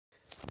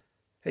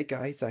Hey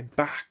guys, I'm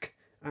back,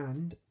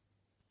 and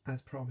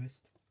as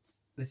promised,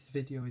 this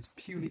video is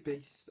purely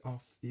based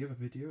off the other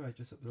video I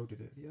just uploaded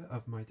earlier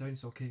of my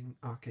Dinosaur King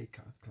Arcade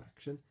card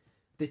collection.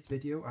 This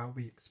video I'll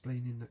be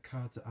explaining the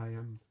cards that I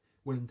am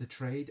willing to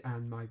trade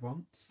and my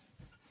wants,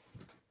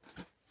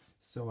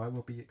 so I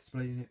will be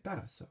explaining it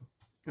better. So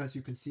as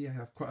you can see, I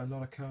have quite a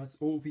lot of cards.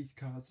 All these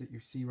cards that you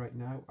see right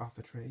now are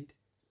for trade.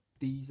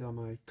 These are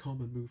my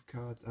common move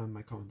cards and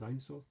my common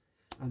dinosaurs,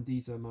 and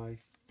these are my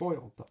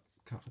foil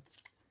cards.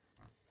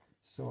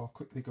 So I'll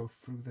quickly go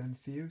through them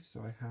for you.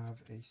 So I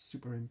have a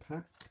Super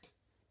Impact,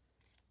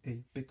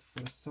 a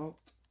Bigfoot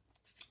Assault,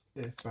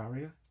 Earth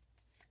Barrier,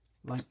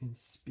 Lightning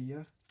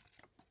Spear,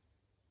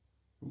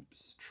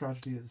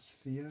 Tragedy of the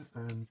Sphere,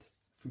 and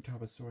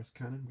Futabasaurus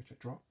Cannon, which I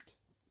dropped.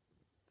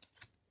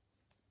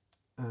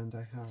 And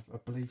I have a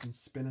Blazing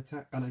Spin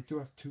Attack, and I do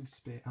have two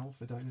spare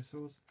Alpha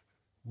Dinosaurs,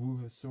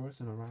 Wuhosaurus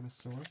and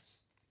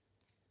Aranosaurus.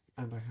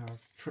 And I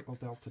have Triple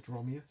Delta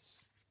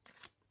Dromius,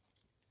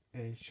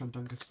 a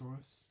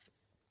Shundungasaurus,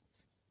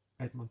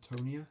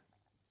 Edmontonia.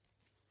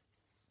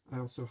 I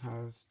also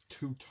have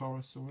two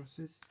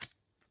Taurosauruses,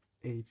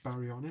 a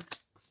Baryonyx,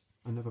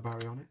 another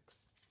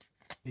Baryonyx,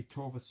 a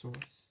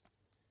Torvosaurus,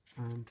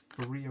 and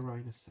 3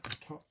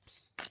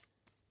 Rhinoceratops,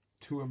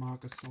 2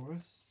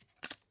 Amargasaurus,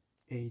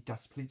 a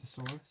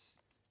Daspletosaurus,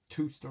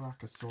 2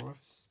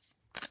 Styracosaurus,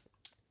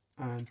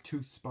 and 2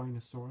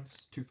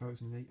 Spinosaurus,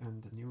 2008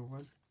 and the newer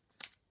one,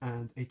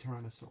 and a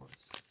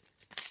Tyrannosaurus.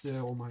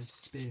 They're all my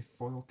spare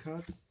foil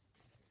cards.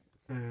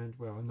 And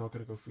well, I'm not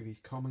going to go through these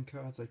common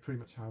cards. I pretty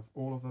much have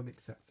all of them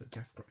except for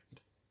Death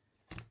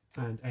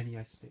Grind and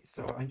NES State.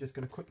 So I'm just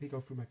going to quickly go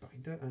through my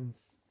binder, and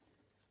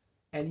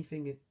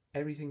everything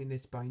in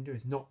this binder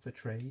is not for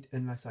trade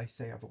unless I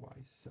say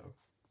otherwise. So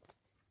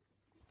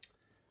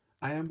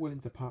I am willing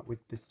to part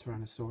with this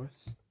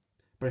Tyrannosaurus,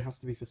 but it has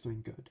to be for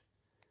something good.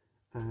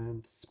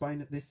 And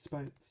this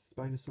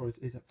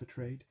Spinosaurus is up for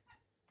trade,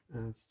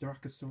 and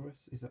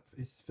Styracosaurus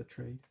is for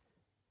trade.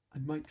 I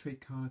might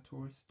trade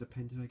Carnotaurus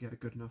depending I get a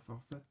good enough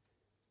offer.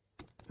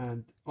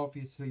 And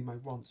obviously my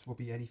wants will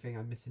be anything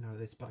I'm missing out of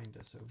this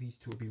binder, so these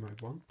two will be my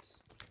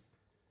wants.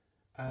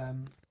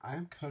 I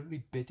am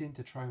currently bidding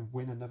to try and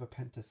win another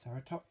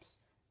Pentoceratops.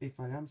 If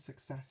I am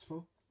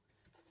successful,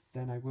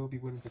 then I will be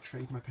willing to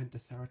trade my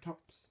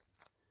Pentoceratops.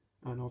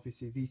 And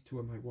obviously these two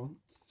are my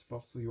wants,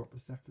 Fossil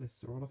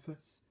Euoplocephalus,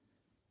 Saurolophus.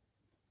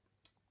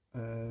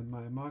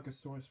 My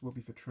Amargasaurus will be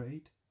for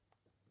trade.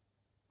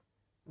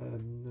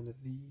 None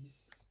of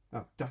these.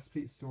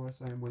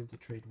 Daspletosaurus, I am willing to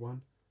trade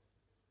one.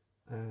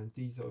 And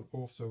these are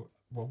also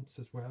wants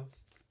as well.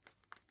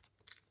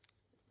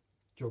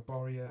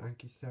 Jobaria,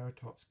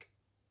 Anchiceratops,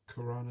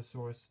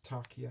 Charanosaurus,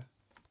 Tarchia,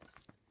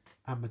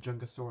 and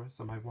Majungasaurus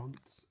are my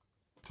wants.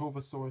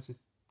 Torvosaurus,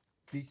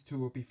 these two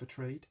will be for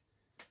trade.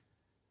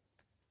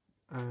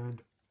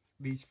 And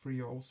these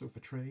 3 are also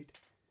for trade.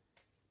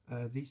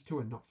 These 2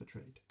 are not for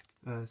trade.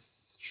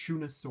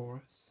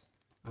 Shunosaurus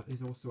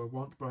is also a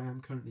want, but I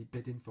am currently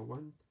bidding for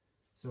one.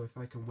 So if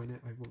I can win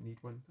it, I won't need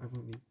one. I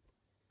won't need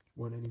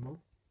one anymore.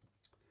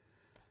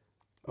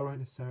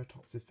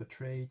 Rhinoceratops is for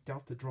trade.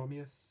 Delta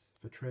Dromius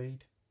for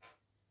trade.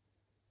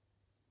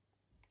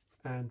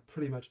 And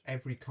pretty much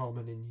every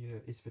common in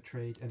here is for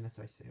trade unless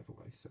I say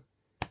otherwise. So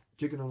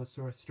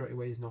Giganotosaurus straight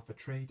away is not for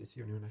trade. It's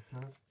the only one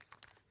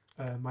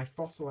I have. My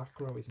fossil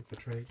Aqua isn't for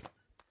trade.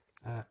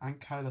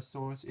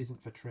 Ankylosaurus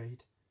isn't for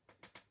trade.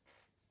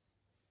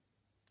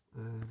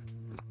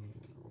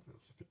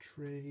 For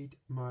trade.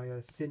 My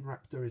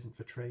Sinraptor isn't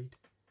for trade,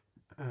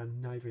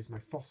 and neither is my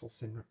fossil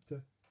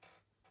Sinraptor.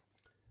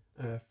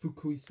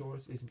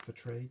 Fukuisaurus isn't for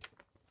trade,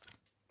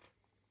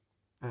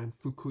 and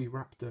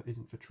Fukuiraptor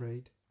isn't for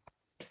trade.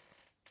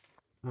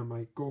 And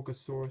my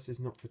Gorgosaurus is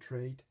not for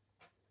trade.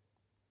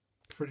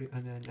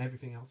 And then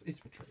everything else is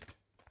for trade.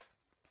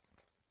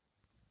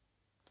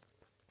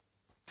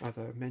 As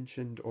I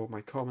mentioned, all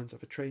my commons are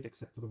for trade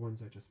except for the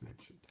ones I just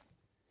mentioned.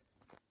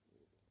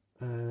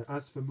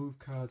 As for move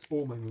cards,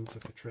 all my moves are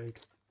for trade.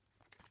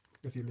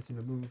 If you're missing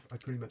a move, I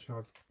pretty much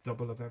have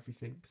double of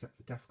everything except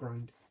for Death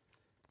Grind.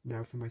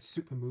 Now for my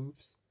super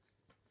moves,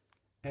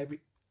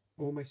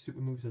 all my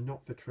super moves are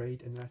not for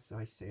trade unless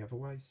I say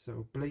otherwise.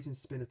 So Blazing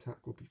Spin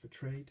Attack will be for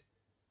trade.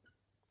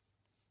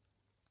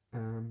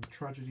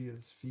 Tragedy of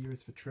the Sphere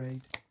is for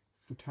trade.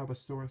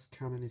 Futabasaurus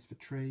Cannon is for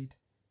trade.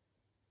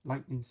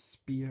 Lightning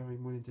Spear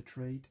I'm willing to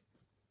trade.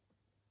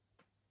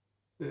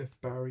 Earth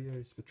Barrier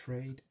is for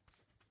trade.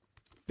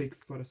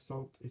 Bigfoot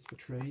Assault is for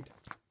trade.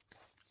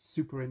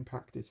 Super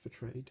Impact is for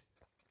trade.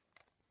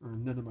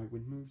 And none of my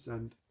win moves,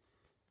 and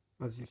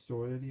as you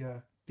saw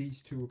earlier,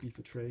 these 2 will be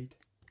for trade.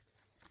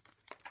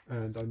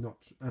 And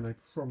I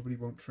probably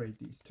won't trade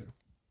these 2.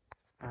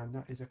 And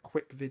that is a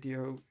quick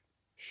video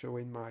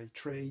showing my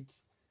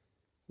trades,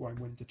 what I'm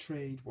willing to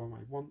trade, what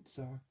my wants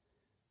are.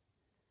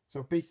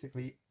 So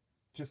basically,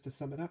 just to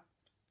sum it up,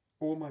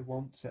 all my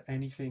wants are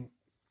anything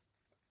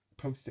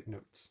post-it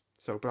notes.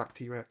 So Black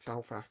T-Rex,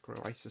 Alpha Acro,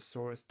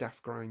 Isosaurus,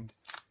 Death Grind.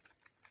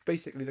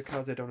 Basically the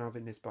cards I don't have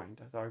in this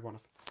binder that I want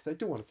to, because I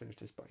do want to finish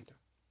this binder.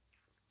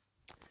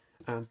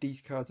 And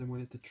these cards I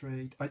wanted to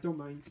trade. I don't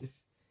mind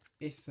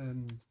if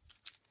you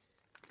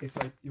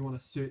want a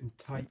certain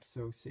type.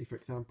 So say for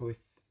example, if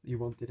you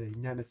wanted a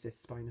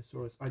Nemesis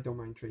Spinosaurus, I don't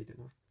mind trading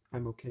that.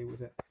 I'm okay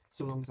with it.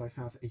 So long as I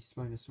have a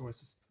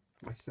Spinosaurus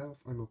myself,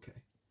 I'm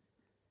okay.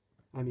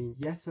 I mean,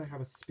 yes, I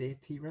have a spare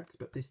T-Rex,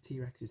 but this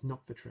T-Rex is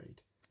not for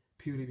trade.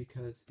 Purely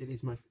because it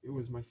was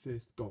my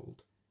first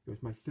gold. It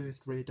was my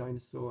first rare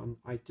dinosaur, and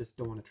I just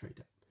don't want to trade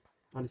it.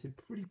 And it's in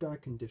pretty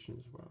bad condition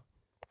as well.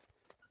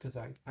 Because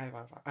I've had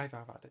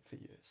it for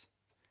years.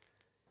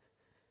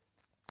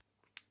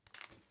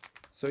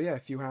 So yeah,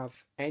 if you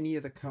have any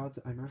of the cards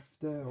that I'm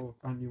after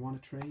and you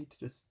want to trade,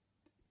 just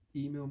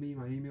email me.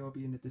 My email will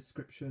be in the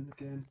description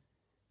again.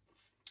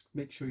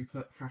 Make sure you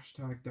put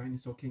hashtag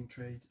Dinosaur King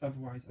Trades.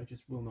 Otherwise, I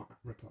just will not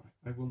reply.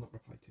 I will not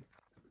reply to it.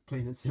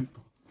 Plain and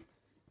simple.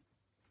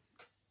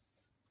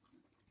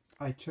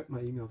 I check my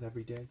emails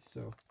every day,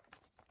 so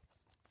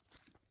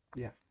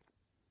yeah.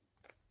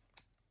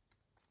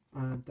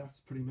 And that's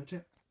pretty much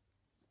it.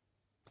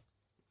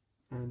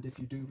 And if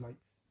you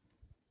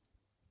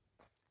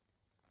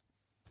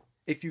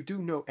do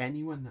know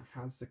anyone that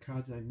has the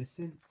cards I'm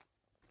missing,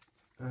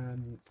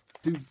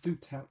 do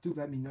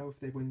let me know if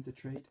they're willing to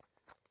trade.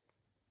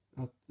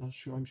 I'm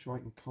sure I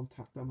can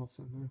contact them or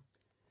somehow.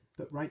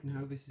 But right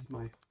now, this is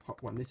my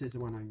hot one. This is the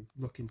one I'm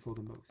looking for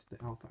the most,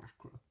 the Alpha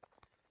Aqua.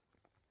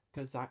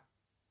 Because I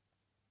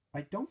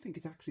don't think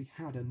it's actually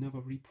had another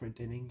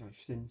reprint in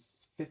English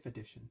since 5th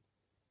edition.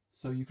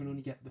 So you can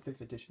only get the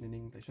 5th edition in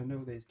English. I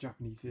know there's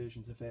Japanese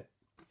versions of it.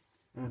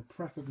 And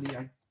preferably,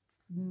 I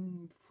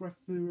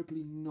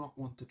preferably not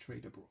want to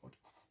trade abroad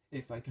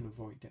if I can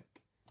avoid it.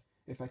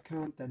 If I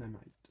can't, then I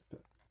might.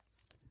 But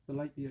the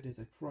likelihood is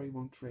I probably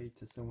won't trade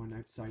to someone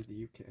outside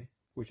the UK,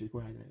 which is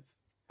where I live.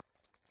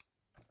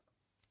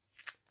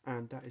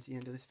 And that is the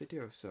end of this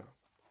video. So,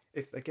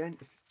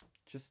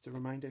 just a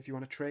reminder, if you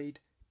want to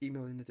trade,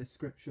 email in the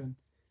description,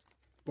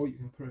 or you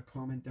can put a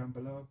comment down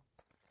below.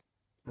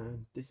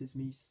 And this is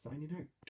me signing out.